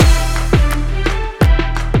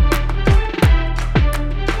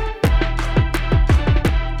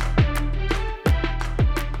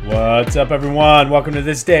What's up, everyone? Welcome to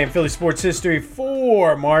This Day in Philly Sports History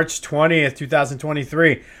for March 20th,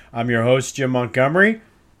 2023. I'm your host, Jim Montgomery.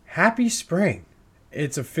 Happy spring.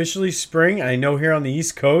 It's officially spring. I know here on the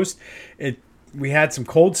East Coast, we had some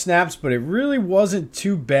cold snaps, but it really wasn't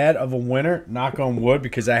too bad of a winter, knock on wood,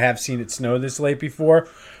 because I have seen it snow this late before.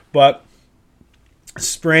 But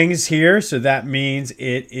spring's here, so that means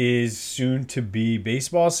it is soon to be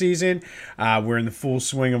baseball season. We're in the full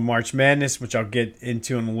swing of March Madness, which I'll get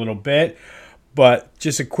into in a little bit. But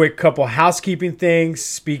just a quick couple housekeeping things.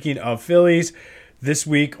 Speaking of Phillies, this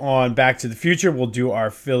week on Back to the Future, we'll do our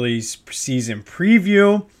Phillies season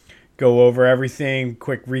preview, go over everything,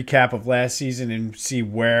 quick recap of last season, and see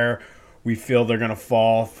where we feel they're going to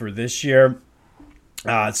fall for this year.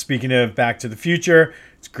 Speaking of Back to the Future,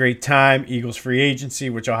 it's a great time. Eagles free agency,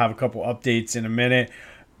 which I'll have a couple updates in a minute.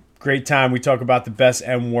 Great time. We talk about the best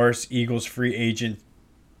and worst Eagles free agent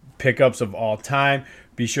pickups of all time.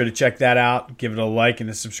 Be sure to check that out. Give it a like and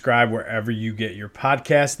a subscribe wherever you get your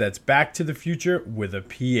podcast. That's Back to the Future with a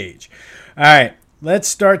PH. All right, let's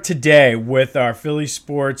start today with our Philly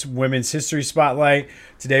Sports Women's History Spotlight.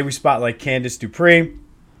 Today we spotlight Candice Dupree.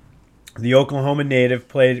 The Oklahoma native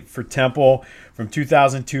played for Temple from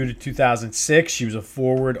 2002 to 2006. She was a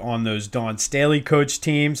forward on those Dawn Staley coach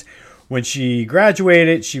teams. When she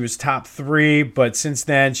graduated, she was top 3, but since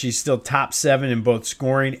then, she's still top 7 in both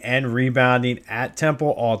scoring and rebounding at Temple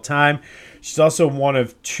all time. She's also one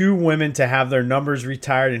of 2 women to have their numbers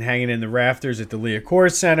retired and hanging in the rafters at the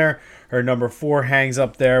Liacouras Center. Her number 4 hangs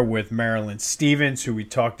up there with Marilyn Stevens, who we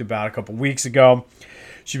talked about a couple weeks ago.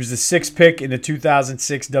 She was the 6th pick in the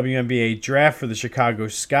 2006 WNBA draft for the Chicago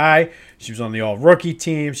Sky. She was on the All-Rookie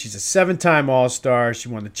team. She's a 7-time All-Star. She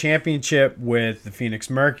won the championship with the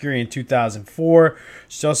Phoenix Mercury in 2004.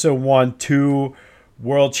 She's also won 2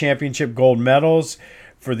 World Championship gold medals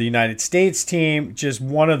for the United States team. Just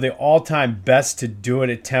one of the all-time best to do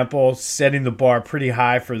it at Temple, setting the bar pretty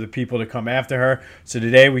high for the people to come after her. So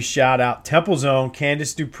today we shout out Temple's own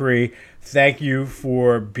Candice Dupree. Thank you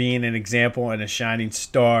for being an example and a shining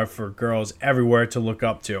star for girls everywhere to look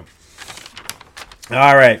up to.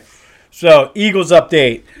 All right, so Eagles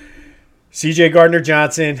update. C.J.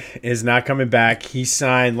 Gardner-Johnson is not coming back. He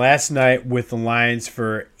signed last night with the Lions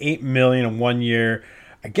for $8 million in 1 year.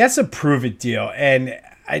 I guess a prove-it deal. And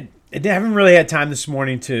I haven't really had time this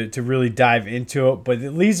morning to really dive into it, but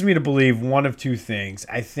it leads me to believe one of 2 things.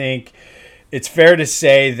 I think it's fair to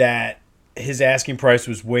say that his asking price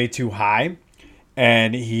was way too high,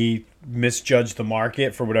 and he misjudged the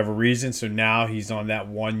market for whatever reason. So now he's on that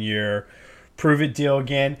 1 year prove-it deal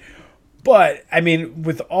again. But, I mean,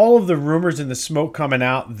 with all of the rumors and the smoke coming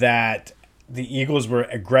out that the Eagles were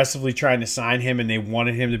aggressively trying to sign him and they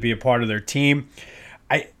wanted him to be a part of their team,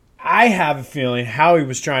 I have a feeling Howie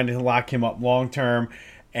was trying to lock him up long-term,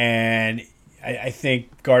 and I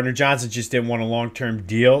think Gardner-Johnson just didn't want a long-term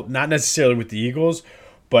deal, not necessarily with the Eagles,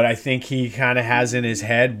 but I think he kind of has in his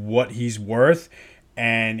head what he's worth,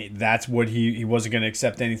 and that's what he wasn't going to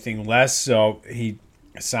accept anything less. So he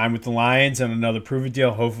signed with the Lions on another prove-it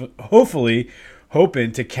deal, hopefully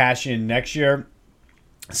hoping to cash in next year.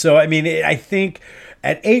 So, I mean, I think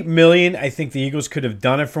at $8 million, I think the Eagles could have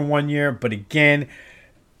done it for 1 year. But again,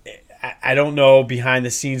 I don't know behind the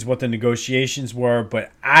scenes what the negotiations were,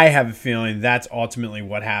 but I have a feeling that's ultimately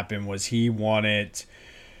what happened. Was he wanted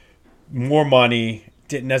more money,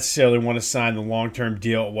 didn't necessarily want to sign the long-term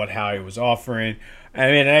deal at what Howie was offering. I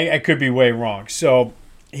mean, I could be way wrong. So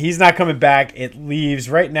he's not coming back. It leaves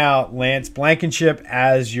right now Lance Blankenship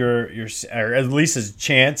as your or at least as a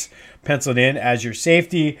chance penciled in as your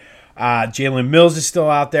safety. Jalen Mills is still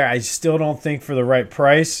out there. I still don't think for the right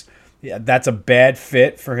price. Yeah, that's a bad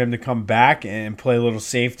fit for him to come back and play a little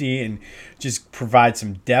safety and just provide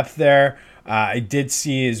some depth there. I did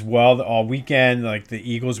see as well that all weekend, like the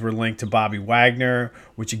Eagles were linked to Bobby Wagner,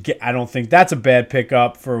 which again, I don't think that's a bad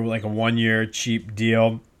pickup for like a 1 year cheap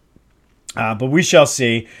deal. But we shall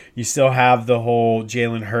see. You still have the whole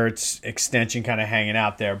Jalen Hurts extension kind of hanging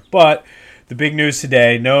out there. But the big news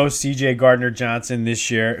today, no C.J. Gardner-Johnson this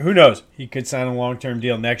year. Who knows? He could sign a long-term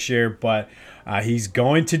deal next year, but he's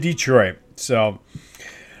going to Detroit. So,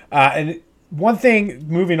 and one thing,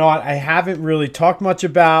 moving on, I haven't really talked much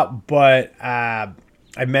about, but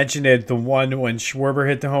I mentioned it, the one when Schwarber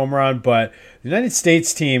hit the home run, but the United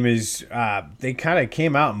States team is, they kind of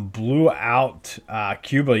came out and blew out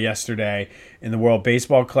Cuba yesterday in the World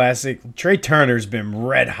Baseball Classic. Trey Turner's been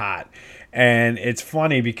red hot, and it's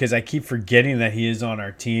funny because I keep forgetting that he is on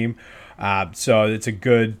our team. So it's a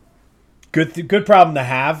good problem to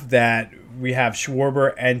have that we have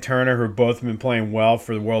Schwarber and Turner, who have both been playing well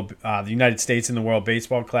for the United States in the World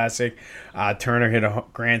Baseball Classic. Turner hit a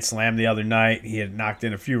grand slam the other night. He had knocked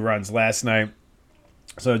in a few runs last night.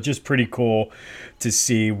 So just pretty cool to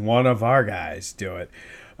see one of our guys do it.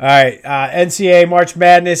 All right, NCAA March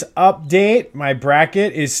Madness update. My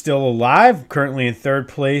bracket is still alive. Currently in third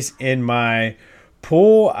place in my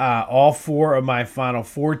pool. All four of my Final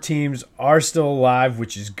Four teams are still alive,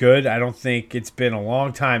 which is good. I don't think it's been a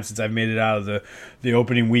long time since I've made it out of the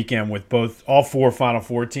opening weekend with all four Final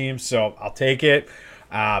Four teams, so I'll take it.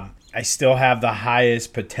 I still have the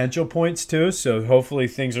highest potential points too, so hopefully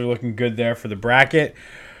things are looking good there for the bracket.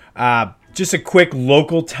 Just a quick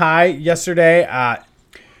local tie yesterday.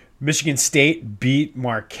 Michigan State beat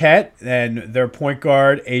Marquette, and their point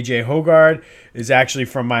guard, A.J. Hoggard, is actually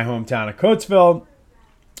from my hometown of Coatesville.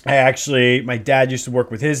 My dad used to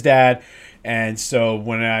work with his dad, and so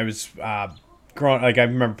when I was growing, I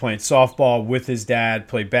remember playing softball with his dad,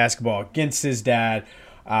 played basketball against his dad,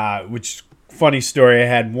 which, funny story, I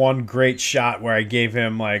had one great shot where I gave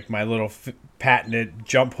him my little patented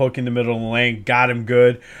jump hook in the middle of the lane, got him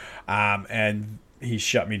good, and he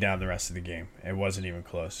shut me down the rest of the game. It wasn't even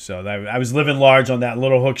close. So I was living large on that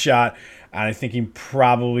little hook shot, and I think he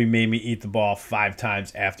probably made me eat the ball 5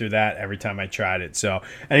 times after that every time I tried it. So,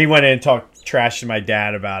 and he went in and talked trash to my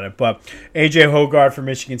dad about it. But A.J. Hoggard for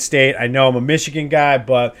Michigan State. I know I'm a Michigan guy,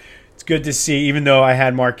 but it's good to see, even though I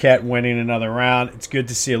had Marquette winning another round, it's good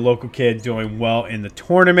to see a local kid doing well in the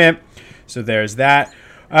tournament. So there's that.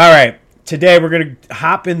 All right, today we're going to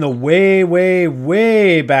hop in the way, way,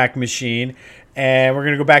 way back machine, and we're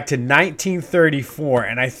going to go back to 1934.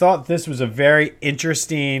 And I thought this was a very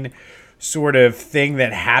interesting sort of thing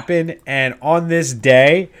that happened. And on this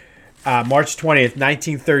day, March 20th,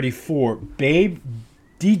 1934, Babe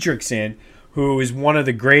Didrickson, who is one of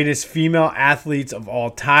the greatest female athletes of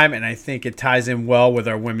all time, and I think it ties in well with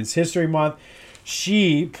our Women's History Month.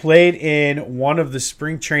 She played in one of the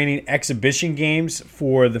spring training exhibition games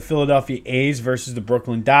for the Philadelphia A's versus the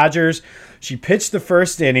Brooklyn Dodgers. She pitched the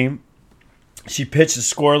first inning. She pitched a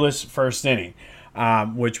scoreless first inning,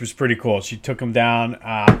 which was pretty cool. She took them down.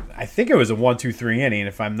 I think it was a 1-2-3 inning,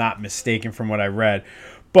 if I'm not mistaken from what I read.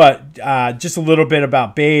 But just a little bit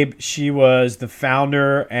about Babe. She was the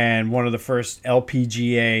founder and one of the first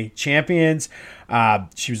LPGA champions.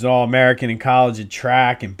 She was an All-American in college in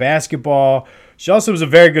track and basketball. She also was a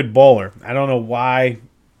very good bowler. I don't know why.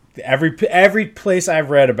 Every place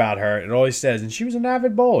I've read about her, it always says, and she was an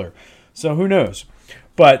avid bowler. So who knows?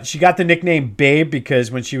 But she got the nickname Babe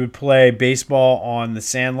because when she would play baseball on the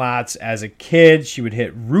sandlots as a kid, she would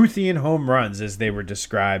hit Ruthian home runs, as they were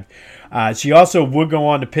described. She also would go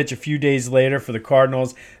on to pitch a few days later for the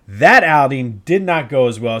Cardinals. That outing did not go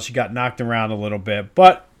as well. She got knocked around a little bit,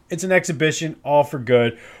 but it's an exhibition, all for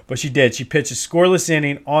good. But she did. She pitched a scoreless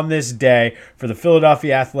inning on this day for the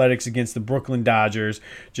Philadelphia Athletics against the Brooklyn Dodgers.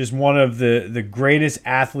 Just one of the greatest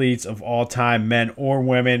athletes of all time, men or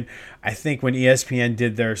women. I think when ESPN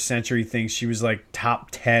did their century thing, she was like top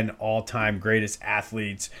 10 all-time greatest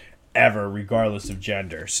athletes ever, regardless of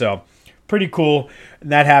gender. So pretty cool.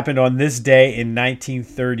 And that happened on this day in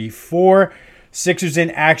 1934. Sixers in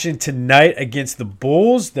action tonight against the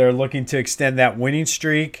Bulls. They're looking to extend that winning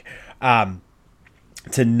streak to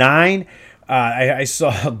 9. I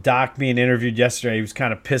saw Doc being interviewed yesterday. He was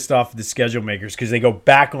kind of pissed off at the schedule makers because they go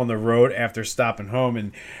back on the road after stopping home.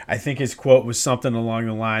 And I think his quote was something along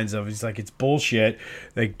the lines of, he's like, it's bullshit.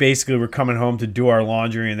 Like, basically, we're coming home to do our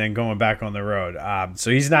laundry and then going back on the road. So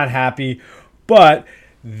he's not happy. But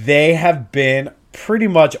they have been pretty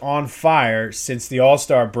much on fire since the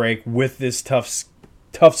All-Star break with this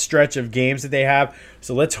tough stretch of games that they have.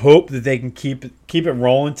 So let's hope that they can keep it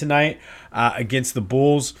rolling tonight against the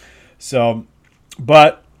Bulls. So,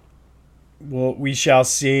 but we shall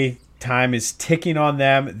see. Time is ticking on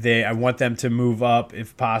them. I want them to move up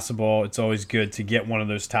if possible. It's always good to get one of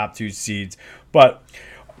those top 2 seeds. But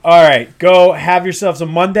all right, go have yourselves a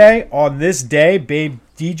Monday. On this day, Babe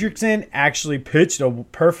Didrickson actually pitched a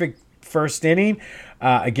perfect first inning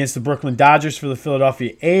against the Brooklyn Dodgers for the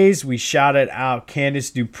Philadelphia A's. We shouted out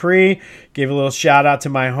Candice Dupree, gave a little shout out to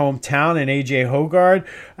my hometown and A.J. Hoggard.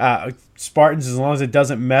 Spartans, as long as it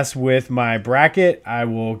doesn't mess with my bracket, I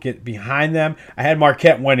will get behind them. I had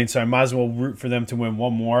Marquette winning, so I might as well root for them to win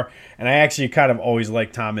one more. And I actually kind of always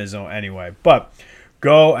like Tom Izzo anyway. But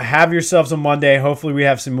go have yourselves a Monday. Hopefully we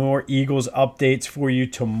have some more Eagles updates for you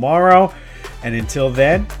tomorrow. And until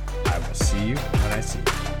then, I will see you when I see you.